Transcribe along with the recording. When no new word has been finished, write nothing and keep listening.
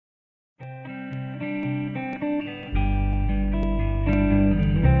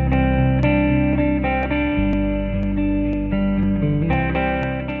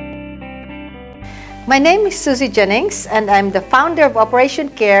My name is Suzy Jennings, and I'm the founder of Operation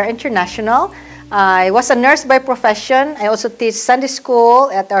Care International. I was a nurse by profession. I also teach Sunday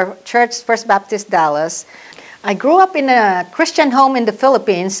school at our church, First Baptist Dallas. I grew up in a Christian home in the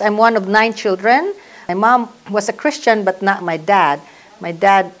Philippines. I'm one of 9 children. My mom was a Christian, but not my dad. My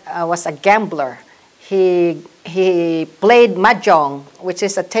dad was a gambler. He played mahjong, which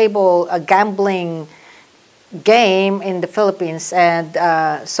is a gambling game in the Philippines,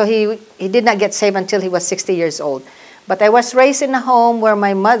 and so he did not get saved until he was 60 years old. But I was raised in a home where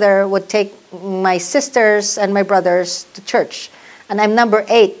my mother would take my sisters and my brothers to church, and I'm number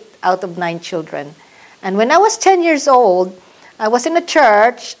 8 out of 9 children. And when I was 10 years old, I was in a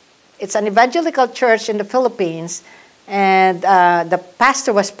church. It's an evangelical church in the Philippines, and the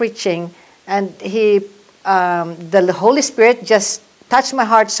pastor was preaching, and the Holy Spirit just touched my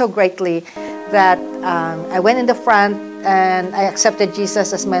heart so greatly that I went in the front and I accepted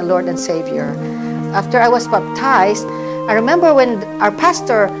Jesus as my Lord and Savior. After I was baptized, I remember when our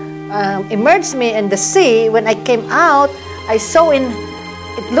pastor immersed me in the sea. When I came out, I saw it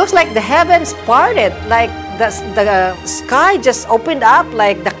looks like the heavens parted, like the sky just opened up,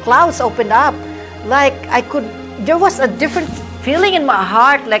 like the clouds opened up, like there was a different feeling in my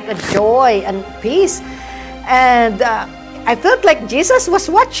heart, like a joy and peace. And I felt like Jesus was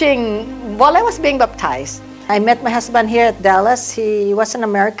watching while I was being baptized. I met my husband here at Dallas. He was an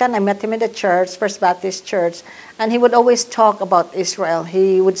American. I met him in the church, First Baptist Church, and he would always talk about Israel.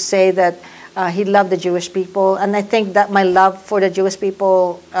 He would say that he loved the Jewish people, and I think that my love for the Jewish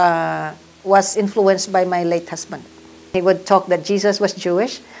people was influenced by my late husband. He would talk that Jesus was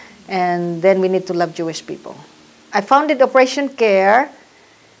Jewish, and then we need to love Jewish people. I founded Operation Care.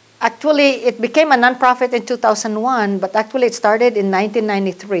 Actually, it became a nonprofit in 2001, but actually it started in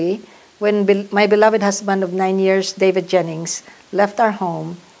 1993 when my beloved husband of 9 years, David Jennings, left our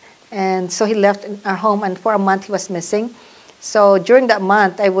home. And so he left our home, and for a month he was missing. So during that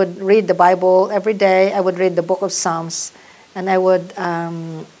month, I would read the Bible every day. I would read the book of Psalms, and I would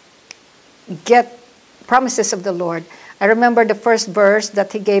get promises of the Lord. I remember the first verse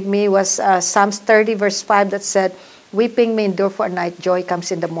that he gave me was Psalms 30, verse 5, that said, "Weeping may endure for a night, joy comes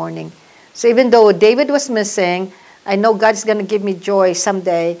in the morning." So even though David was missing, I know God's going to give me joy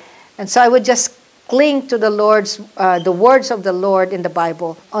someday. And so I would just cling to the words of the Lord in the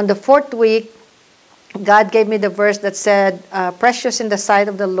Bible. On the 4th week, God gave me the verse that said, "Precious in the sight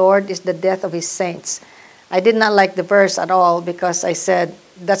of the Lord is the death of his saints." I did not like the verse at all because I said,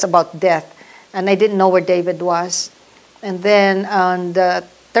 that's about death. And I didn't know where David was. And then on the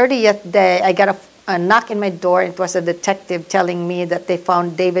 30th day, I got a knock in my door. It was a detective telling me that they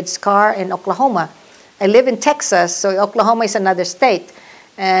found David's car in Oklahoma. I live in Texas, so Oklahoma is another state.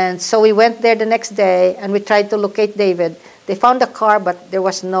 And so we went there the next day, and we tried to locate David. They found the car, but there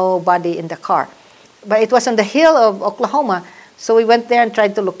was nobody in the car. But it was on the hill of Oklahoma, so we went there and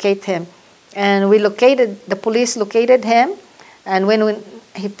tried to locate him. And the police located him, and when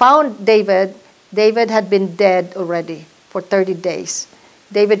he found David, David had been dead already for 30 days.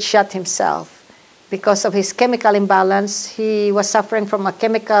 David shot himself. Because of his chemical imbalance, he was suffering from a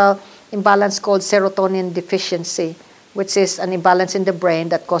chemical imbalance called serotonin deficiency, which is an imbalance in the brain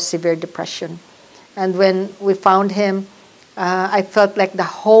that caused severe depression. And when we found him, I felt like the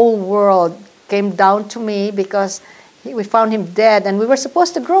whole world came down to me because we found him dead, and we were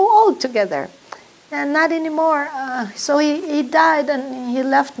supposed to grow old together. And not anymore. So he died, and he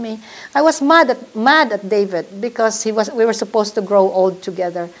left me. I was mad at David because we were supposed to grow old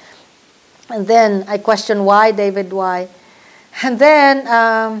together. And then I questioned why, David, why? And then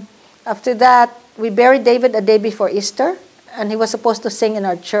after that, we buried David a day before Easter, and he was supposed to sing in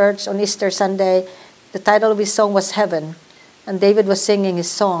our church on Easter Sunday. The title of his song was Heaven, and David was singing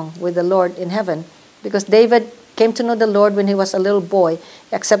his song with the Lord in heaven because David came to know the Lord when he was a little boy.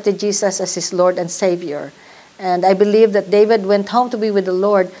 He accepted Jesus as his Lord and Savior. And I believe that David went home to be with the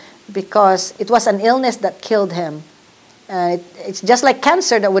Lord because it was an illness that killed him. It's just like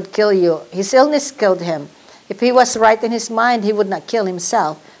cancer that would kill you. His illness killed him. If he was right in his mind, he would not kill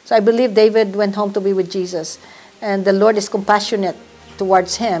himself. So I believe David went home to be with Jesus. And the Lord is compassionate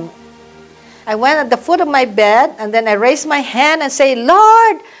towards him. I went at the foot of my bed, and then I raised my hand and say,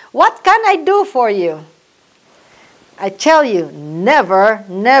 "Lord, what can I do for you?" I tell you, never,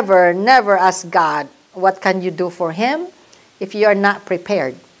 never, never ask God, what can you do for him if you are not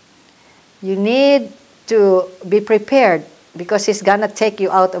prepared. You need to be prepared because he's going to take you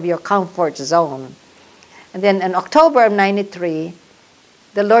out of your comfort zone. And then in October of 93,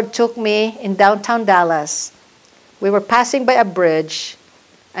 the Lord took me in downtown Dallas. We were passing by a bridge,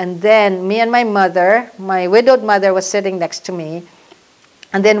 and then me and my mother, my widowed mother was sitting next to me,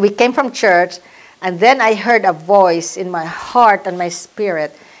 and then we came from church, And then I heard a voice in my heart and my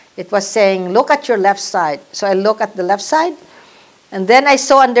spirit. It was saying, look at your left side. So I look at the left side. And then I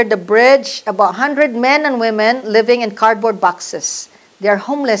saw under the bridge about 100 men and women living in cardboard boxes. They are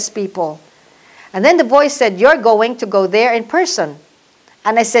homeless people. And then the voice said, you're going to go there in person.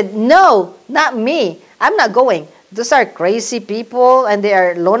 And I said, no, not me. I'm not going. Those are crazy people, and they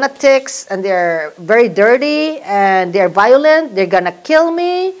are lunatics, and they are very dirty, and they are violent. They're going to kill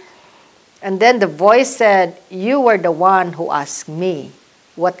me. And then the voice said, you were the one who asked me,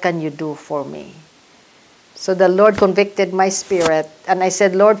 what can you do for me? So the Lord convicted my spirit, and I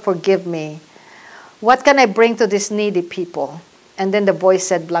said, Lord, forgive me. What can I bring to these needy people? And then the voice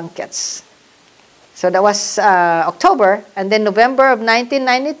said, blankets. So that was October, and then November of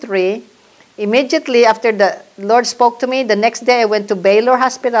 1993, immediately after the Lord spoke to me, the next day I went to Baylor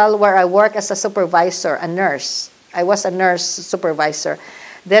Hospital where I work as a supervisor, a nurse. I was a nurse supervisor.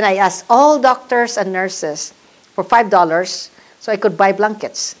 Then I asked all doctors and nurses for $5 so I could buy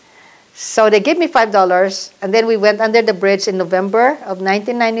blankets. So they gave me $5, and then we went under the bridge in November of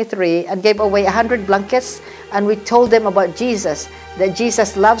 1993 and gave away 100 blankets, and we told them about Jesus, that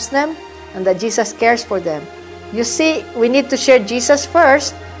Jesus loves them and that Jesus cares for them. You see, we need to share Jesus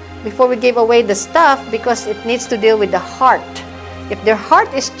first before we give away the stuff, because it needs to deal with the heart. If their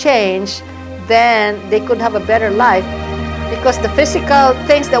heart is changed, then they could have a better life, because the physical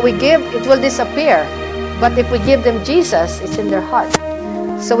things that we give, it will disappear. But if we give them Jesus, it's in their heart.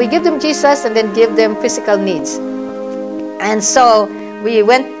 So we give them Jesus and then give them physical needs. And so we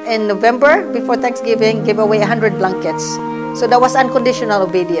went in November before Thanksgiving, gave away 100 blankets. So that was unconditional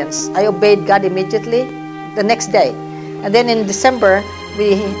obedience. I obeyed God immediately the next day. And then in December,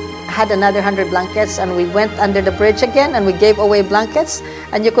 we had another 100 blankets, and we went under the bridge again and we gave away blankets.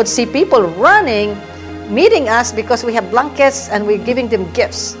 And you could see people running, meeting us because we have blankets and we're giving them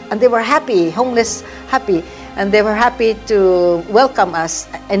gifts. And they were happy, homeless happy. And they were happy to welcome us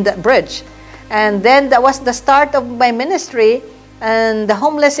in the bridge. And then that was the start of my ministry. And the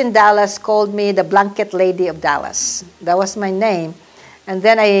homeless in Dallas called me the Blanket Lady of Dallas. That was my name. And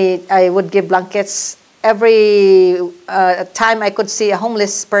then I would give blankets. Every time I could see a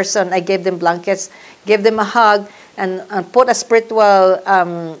homeless person, I gave them blankets, gave them a hug, and put a spiritual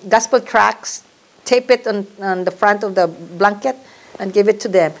gospel tracts, tape it on the front of the blanket, and give it to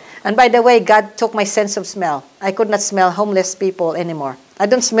them. And by the way, God took my sense of smell. I could not smell homeless people anymore. I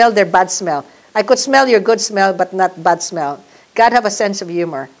don't smell their bad smell. I could smell your good smell, but not bad smell. God have a sense of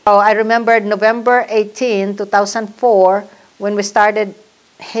humor. Oh, I remember November 18, 2004, when we started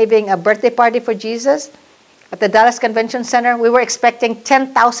having a birthday party for Jesus at the Dallas Convention Center. We were expecting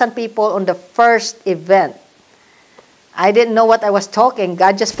 10,000 people on the first event. I didn't know what I was talking.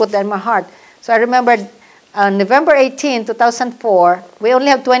 God just put that in my heart. So I remember November 18, 2004, we only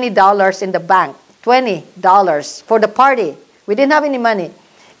have $20 in the bank. $20 for the party. We didn't have any money.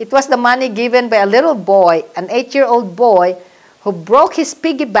 It was the money given by a little boy, an 8-year-old boy, who broke his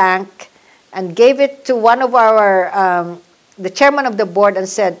piggy bank and gave it to one of our, the chairman of the board, and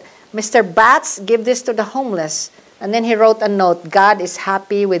said, Mr. Batts, give this to the homeless. And then he wrote a note, God is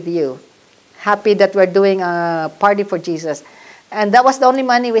happy with you. Happy that we're doing a party for Jesus. And that was the only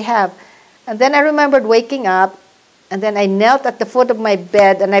money we have. And then I remembered waking up, and then I knelt at the foot of my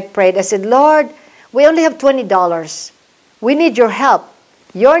bed and I prayed. I said, Lord, we only have $20. We need your help.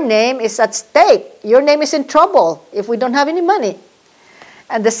 Your name is at stake. Your name is in trouble if we don't have any money.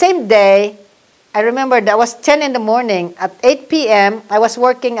 And the same day, I remember that was 10 in the morning. At 8 p.m., I was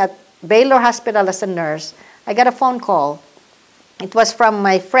working at Baylor Hospital as a nurse. I got a phone call. It was from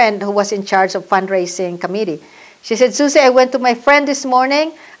my friend who was in charge of fundraising committee. She said, Suzy, I went to my friend this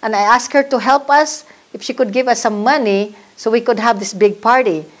morning and I asked her to help us if she could give us some money so we could have this big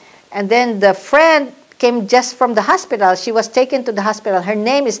party. And then the friend came just from the hospital. She was taken to the hospital. Her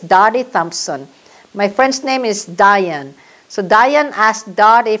name is Dottie Thompson. My friend's name is Diane. So Diane asked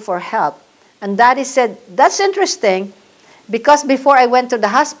Dottie for help. And Dottie said, that's interesting, because before I went to the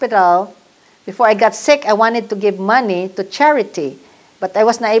hospital, before I got sick, I wanted to give money to charity, but I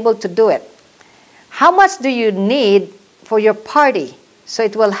was not able to do it. How much do you need for your party so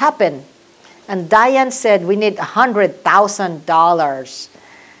it will happen? And Diane said, we need $100,000.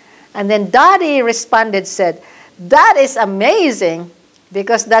 And then Dottie responded, said, that is amazing,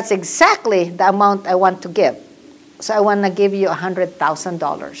 because that's exactly the amount I want to give. So I want to give you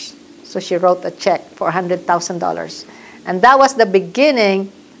 $100,000. So she wrote a check for $100,000. And that was the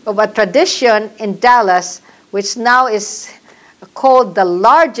beginning of a tradition in Dallas, which now is called the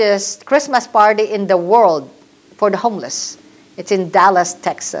largest Christmas party in the world for the homeless. It's in Dallas,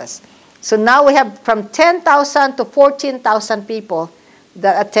 Texas. So now we have from 10,000 to 14,000 people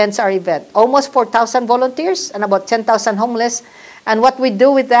that attends our event. Almost 4,000 volunteers and about 10,000 homeless. And what we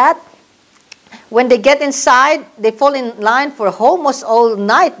do with that, when they get inside, they fall in line for almost all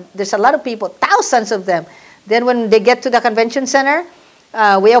night. There's a lot of people, thousands of them. Then when they get to the convention center,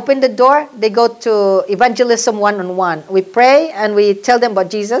 we open the door. They go to evangelism one-on-one. We pray and we tell them about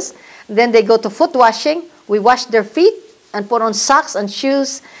Jesus. Then they go to foot washing. We wash their feet and put on socks and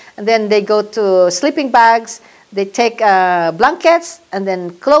shoes. And then they go to sleeping bags. They take blankets and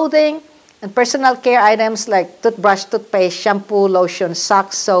then clothing and personal care items like toothbrush, toothpaste, shampoo, lotion,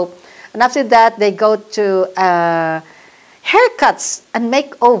 socks, soap. And after that, they go to haircuts and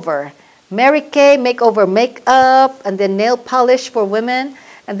makeover. Mary Kay, makeover, makeup, and then nail polish for women,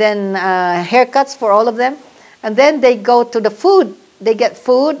 and then haircuts for all of them. And then they go to the food. They get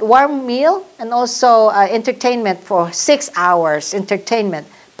food, warm meal, and also entertainment for 6 hours, entertainment,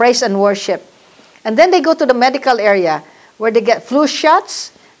 praise and worship. And then they go to the medical area where they get flu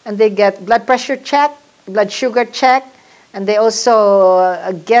shots, and they get blood pressure check, blood sugar check, and they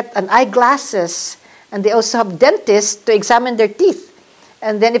also get an eyeglasses, and they also have dentists to examine their teeth.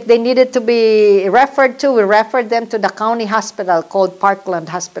 And then if they needed to be referred to, we refer them to the county hospital called Parkland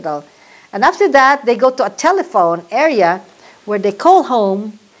Hospital. And after that, they go to a telephone area where they call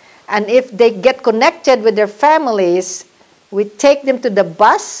home, and if they get connected with their families, we take them to the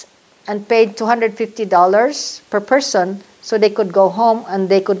bus and paid $250 per person so they could go home and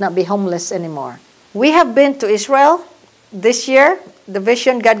they could not be homeless anymore. We have been to Israel. This year, the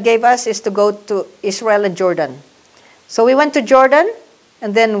vision God gave us is to go to Israel and Jordan. So we went to Jordan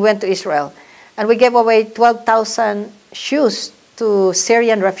and then went to Israel. And we gave away 12,000 shoes to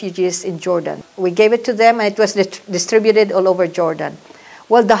Syrian refugees in Jordan. We gave it to them and it was distributed all over Jordan.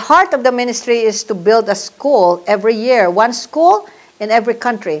 Well, the heart of the ministry is to build a school every year, one school in every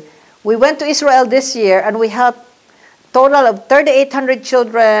country. We went to Israel this year and we helped total of 3,800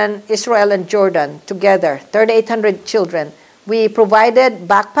 children, Israel and Jordan together, 3,800 children. We provided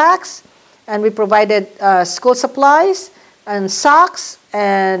backpacks and we provided school supplies and socks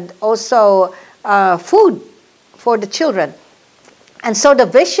and also food for the children. And so the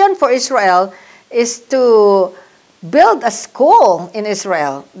vision for Israel is to build a school in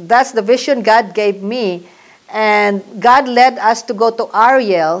Israel. That's the vision God gave me. And God led us to go to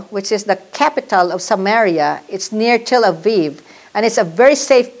Ariel, which is the capital of Samaria. It's near Tel Aviv, and it's a very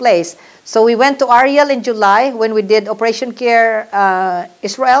safe place. So we went to Ariel in July when we did Operation Care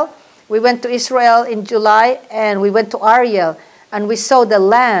Israel. We went to Israel in July, and we went to Ariel, and we saw the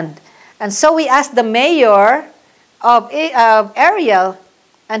land. And so we asked the mayor of Ariel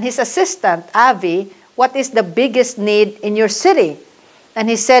and his assistant, Avi, what is the biggest need in your city? And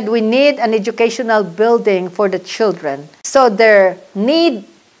he said, we need an educational building for the children. So their need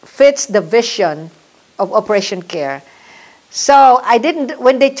fits the vision of Operation Care. So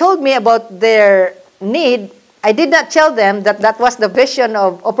when they told me about their need, I did not tell them that that was the vision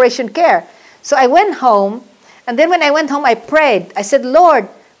of Operation Care. So I went home, and then when I went home, I prayed. I said, Lord,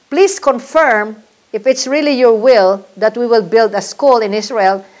 please confirm if it's really your will that we will build a school in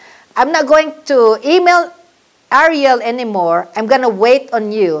Israel. I'm not going to email Ariel anymore. I'm going to wait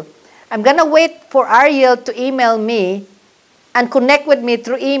on you. I'm going to wait for Ariel to email me and connect with me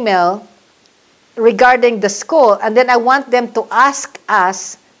through email regarding the school. And then I want them to ask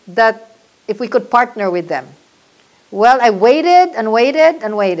us that if we could partner with them. Well, I waited and waited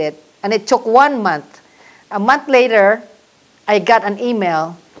and waited. And it took 1 month. A month later, I got an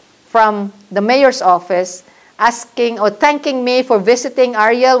email from the mayor's office asking or thanking me for visiting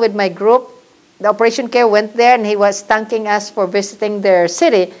Ariel with my group. The Operation Care went there and he was thanking us for visiting their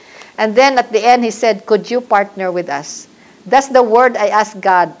city. And then at the end he said, could you partner with us? That's the word I asked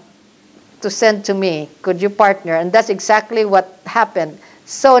God to send to me. Could you partner? And that's exactly what happened.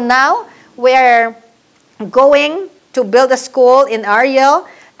 So now we're going to build a school in Ariel,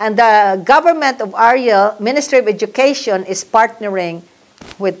 and the government of Ariel, Ministry of Education, is partnering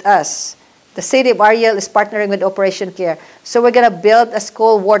with us. The city of Ariel is partnering with Operation Care. So we're going to build a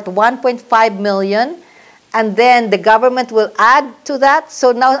school worth $1.5 million, and then the government will add to that.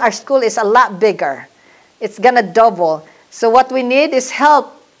 So now our school is a lot bigger. It's going to double. So what we need is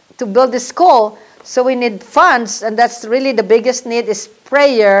help to build the school. So we need funds, and that's really the biggest need is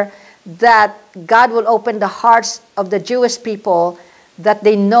prayer that God will open the hearts of the Jewish people, that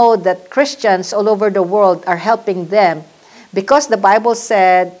they know that Christians all over the world are helping them. Because the Bible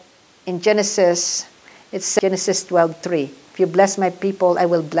said, in Genesis, it's Genesis 12:3. If you bless my people, I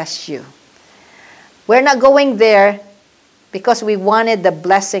will bless you. We're not going there because we wanted the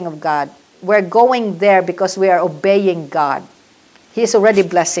blessing of God. We're going there because we are obeying God. He is already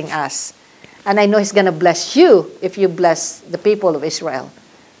blessing us. And I know He's going to bless you if you bless the people of Israel.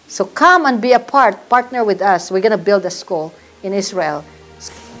 So come and be a partner with us. We're going to build a school in Israel.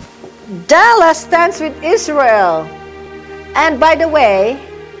 Dallas stands with Israel. And by the way,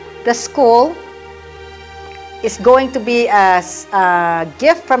 the school is going to be a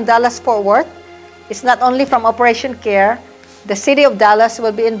gift from Dallas Fort Worth. It's not only from Operation Care. The city of Dallas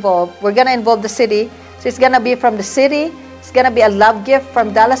will be involved. We're going to involve the city. So it's going to be from the city. It's going to be a love gift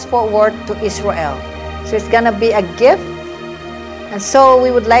from Dallas Fort Worth to Israel. So it's going to be a gift. And so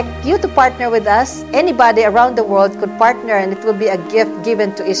we would like you to partner with us. Anybody around the world could partner, and it will be a gift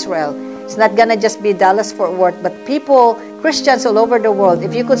given to Israel. It's not going to just be Dallas Fort Worth, but people, Christians all over the world.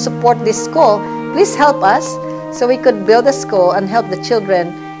 If you could support this school, please help us so we could build a school and help the children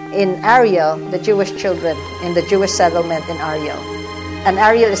in Ariel, the Jewish children in the Jewish settlement in Ariel. And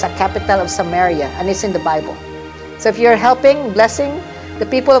Ariel is a capital of Samaria, and it's in the Bible. So if you're helping, blessing the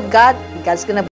people of God, God's going to